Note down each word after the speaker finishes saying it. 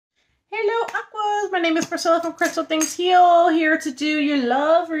Hello, Aquas! My name is Priscilla from Crystalthingsheal, here to do your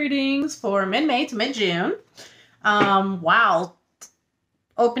love readings for mid-May to mid-June. Wow.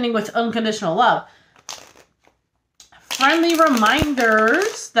 Opening with unconditional love. Friendly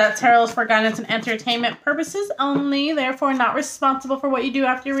reminders that tarot is for guidance and entertainment purposes only, therefore not responsible for what you do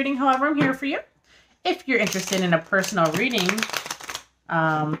after your reading. However, I'm here for you. If you're interested in a personal reading,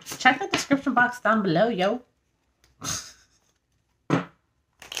 check the description box down below, yo.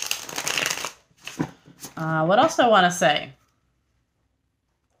 What else do I want to say?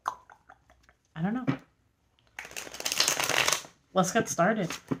 I don't know. Let's get started.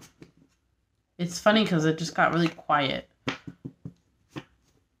 It's funny because it just got really quiet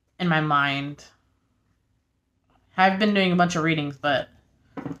in my mind. I've been doing a bunch of readings, but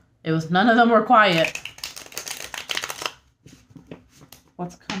none of them were quiet.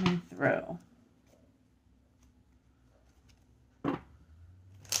 What's coming through?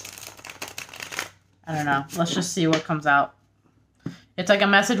 I don't know. Let's just see what comes out. It's like a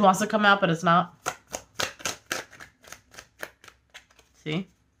message wants to come out, but it's not. See?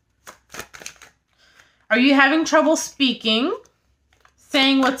 Are you having trouble speaking?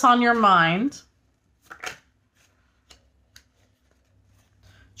 Saying what's on your mind?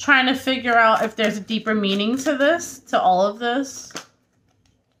 Trying to figure out if there's a deeper meaning to this, to all of this?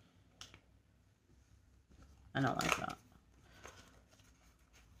 I don't like that.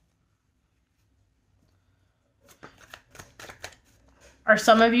 Are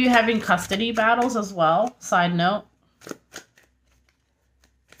some of you having custody battles as well? Side note.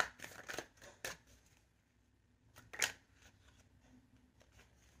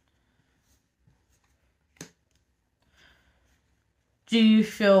 Do you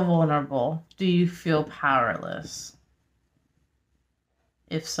feel vulnerable? Do you feel powerless?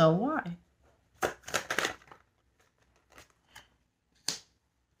 If so, why?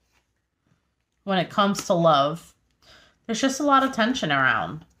 When it comes to love, there's just a lot of tension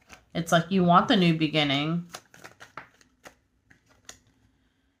around. It's like you want the new beginning.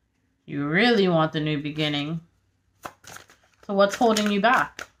 You really want the new beginning. So what's holding you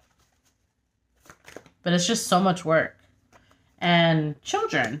back? But it's just so much work. And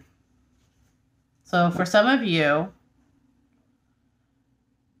children. So for some of you,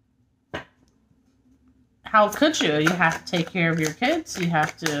 how could you? You have to take care of your kids. You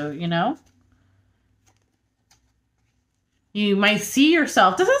have to, you know. You might see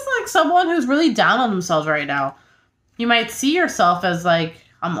yourself. This is like someone who's really down on themselves right now. You might see yourself as like,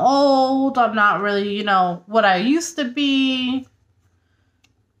 I'm old. I'm not really, you know, what I used to be.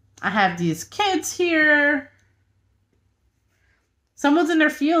 I have these kids here. Someone's in their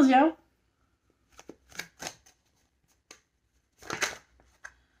feels, yo.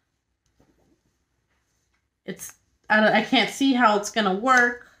 I can't see how it's going to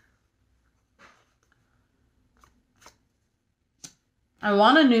work. I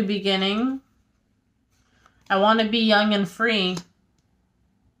want a new beginning. I want to be young and free.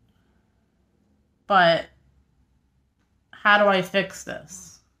 But how do I fix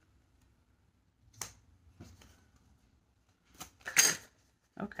this?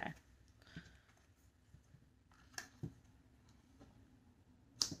 Okay.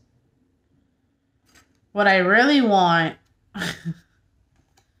 What I really want...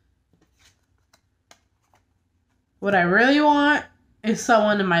 what I really want is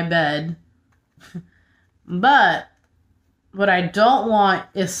someone in my bed. But what I don't want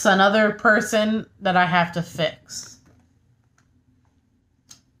is another person that I have to fix.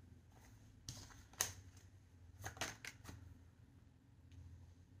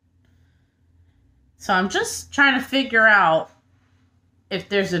 So I'm just trying to figure out if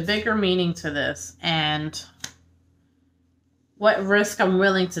there's a bigger meaning to this and what risk I'm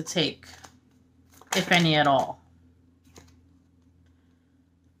willing to take, if any at all.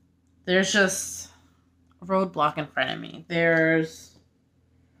 There's just a roadblock in front of me. There's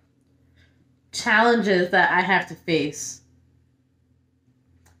challenges that I have to face.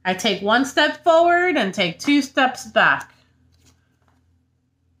 I take one step forward and take 2 steps back.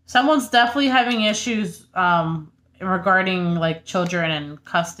 Someone's definitely having issues regarding like children and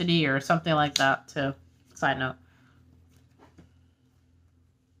custody or something like that too. Side note.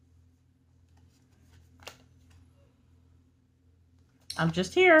 I'm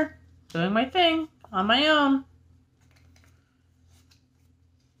just here doing my thing on my own.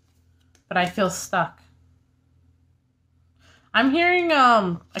 But I feel stuck. I'm hearing,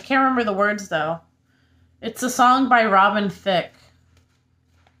 I can't remember the words though. It's a song by Robin Thicke.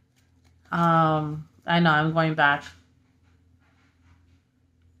 I know, I'm going back.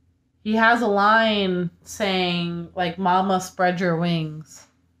 He has a line saying, like, Mama, spread your wings.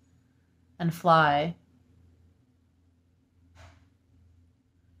 and fly.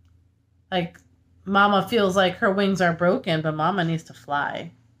 Like, Mama feels like her wings are broken, but Mama needs to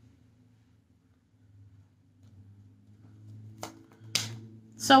fly.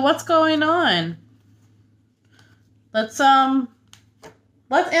 So what's going on? Let's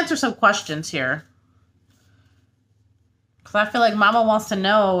answer some questions here. Because I feel like Mama wants to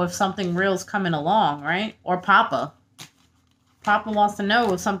know if something real's coming along, right? Or Papa. Papa wants to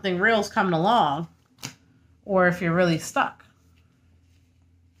know if something real's coming along. Or if you're really stuck.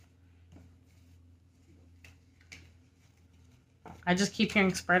 I just keep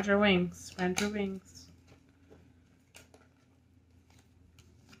hearing spread your wings. Spread your wings.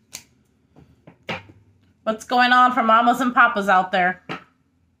 What's going on for mamas and papas out there?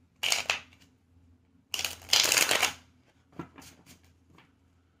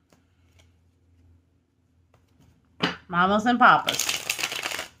 Mamas and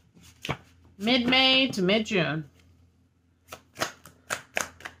papas. Mid-May to mid-June.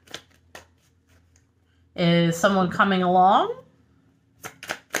 Is someone coming along?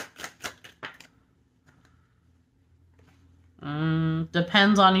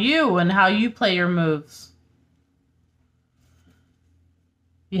 Depends on you and how you play your moves.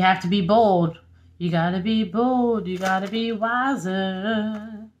 You have to be bold. You gotta be bold. You gotta be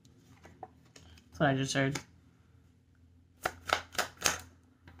wiser. That's what I just heard.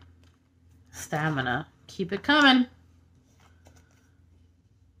 Stamina. Keep it coming.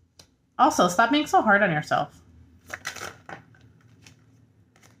 Also, stop being so hard on yourself.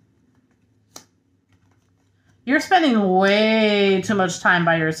 You're spending way too much time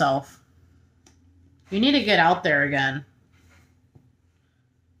by yourself. You need to get out there again.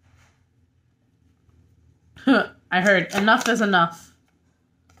 I heard enough is enough.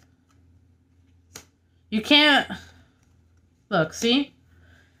 You can't... Look, see?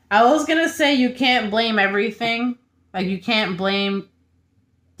 I was going to say you can't blame everything. Like, you can't blame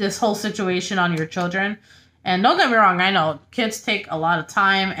this whole situation on your children. And don't get me wrong, I know kids take a lot of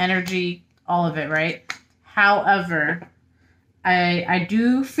time, energy, all of it, right? However, I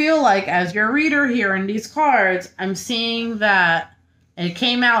do feel like as your reader here in these cards, I'm seeing that it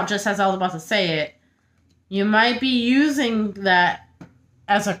came out just as I was about to say it. You might be using that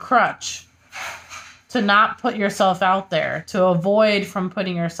as a crutch to not put yourself out there, to avoid from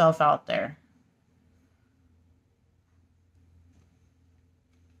putting yourself out there.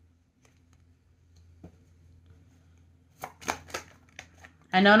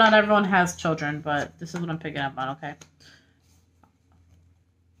 I know not everyone has children, but this is what I'm picking up on, okay?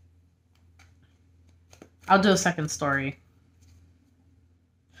 I'll do a second story.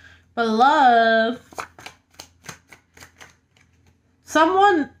 But love...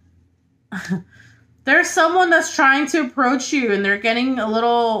 There's someone that's trying to approach you and they're getting a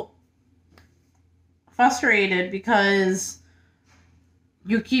little frustrated because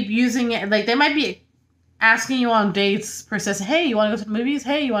you keep using it. Like, they might be asking you on dates, persist. Hey, you want to go to the movies?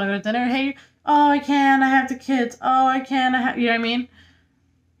 Hey, you want to go to dinner? Hey, oh, I can. I have the kids. Oh, I can. I have, you know what I mean?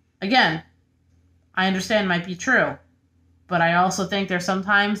 Again, I understand it might be true, but I also think there's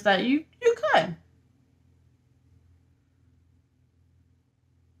sometimes that you could.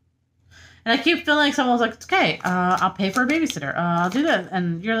 And I keep feeling like someone's like, it's okay, I'll pay for a babysitter. I'll do that.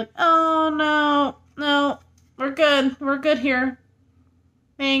 And you're like, oh, no, we're good. We're good here.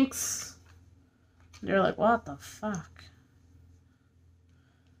 Thanks. You're like, what the fuck?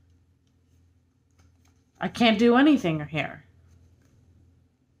 I can't do anything here.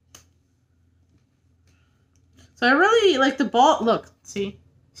 So I really like the ball. Look, see?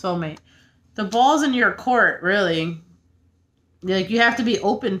 Soulmate. The ball's in your court, really. Like, you have to be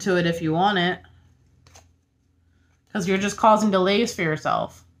open to it if you want it. Because you're just causing delays for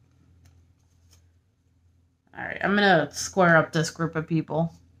yourself. Alright, I'm going to square up this group of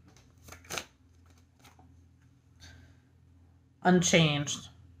people. Unchanged.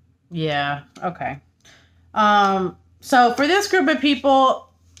 Yeah, okay. So for this group of people,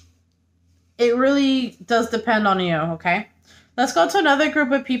 it really does depend on you, okay? Let's go to another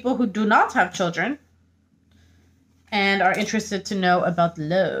group of people who do not have children and are interested to know about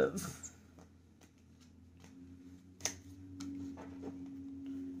love.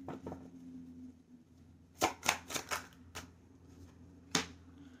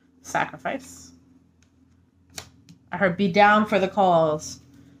 Sacrifice. I heard be down for the cause,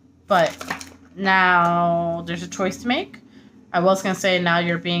 but now there's a choice to make. I was going to say now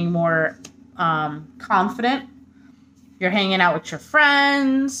you're being more confident. You're hanging out with your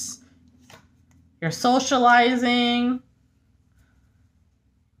friends. You're socializing.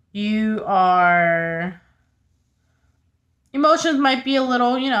 You are Emotions might be a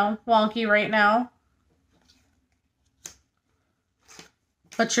little, wonky right now.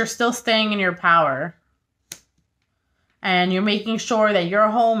 But you're still staying in your power. And you're making sure that your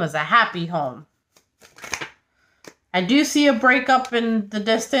home is a happy home. I do see a breakup in the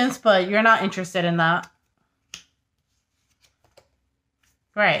distance, but you're not interested in that.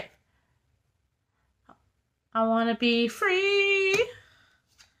 Right. I want to be free.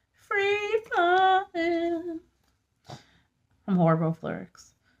 Free flying. I'm horrible with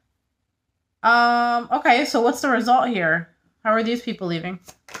lyrics. Okay, so what's the result here? How are these people leaving?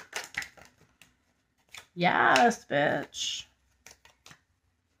 Yes, bitch.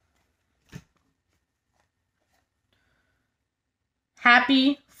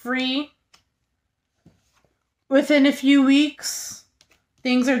 Happy, free. Within a few weeks,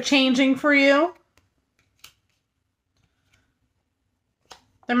 things are changing for you.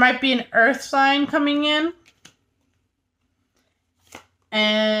 There might be an earth sign coming in.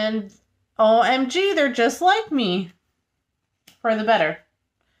 And OMG, they're just like me. For the better.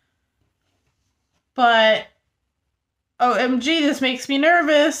 But OMG, this makes me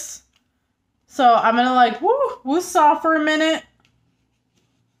nervous. So I'm gonna woosah for a minute.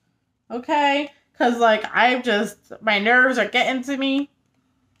 Okay? Because my nerves are getting to me.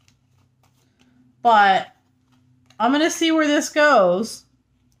 But I'm gonna see where this goes.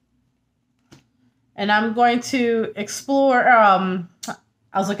 And I'm going to explore, I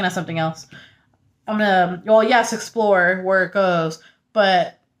was looking at something else. I'm gonna, explore where it goes.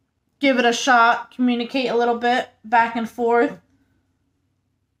 But give it a shot, communicate a little bit, back and forth.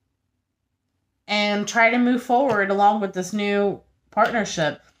 And try to move forward along with this new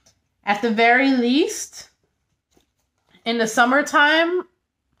partnership. At the very least, in the summertime,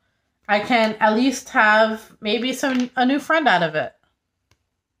 I can at least have maybe a new friend out of it.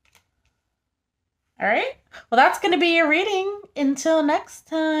 All right? Well, that's going to be your reading. Until next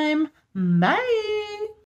time, bye.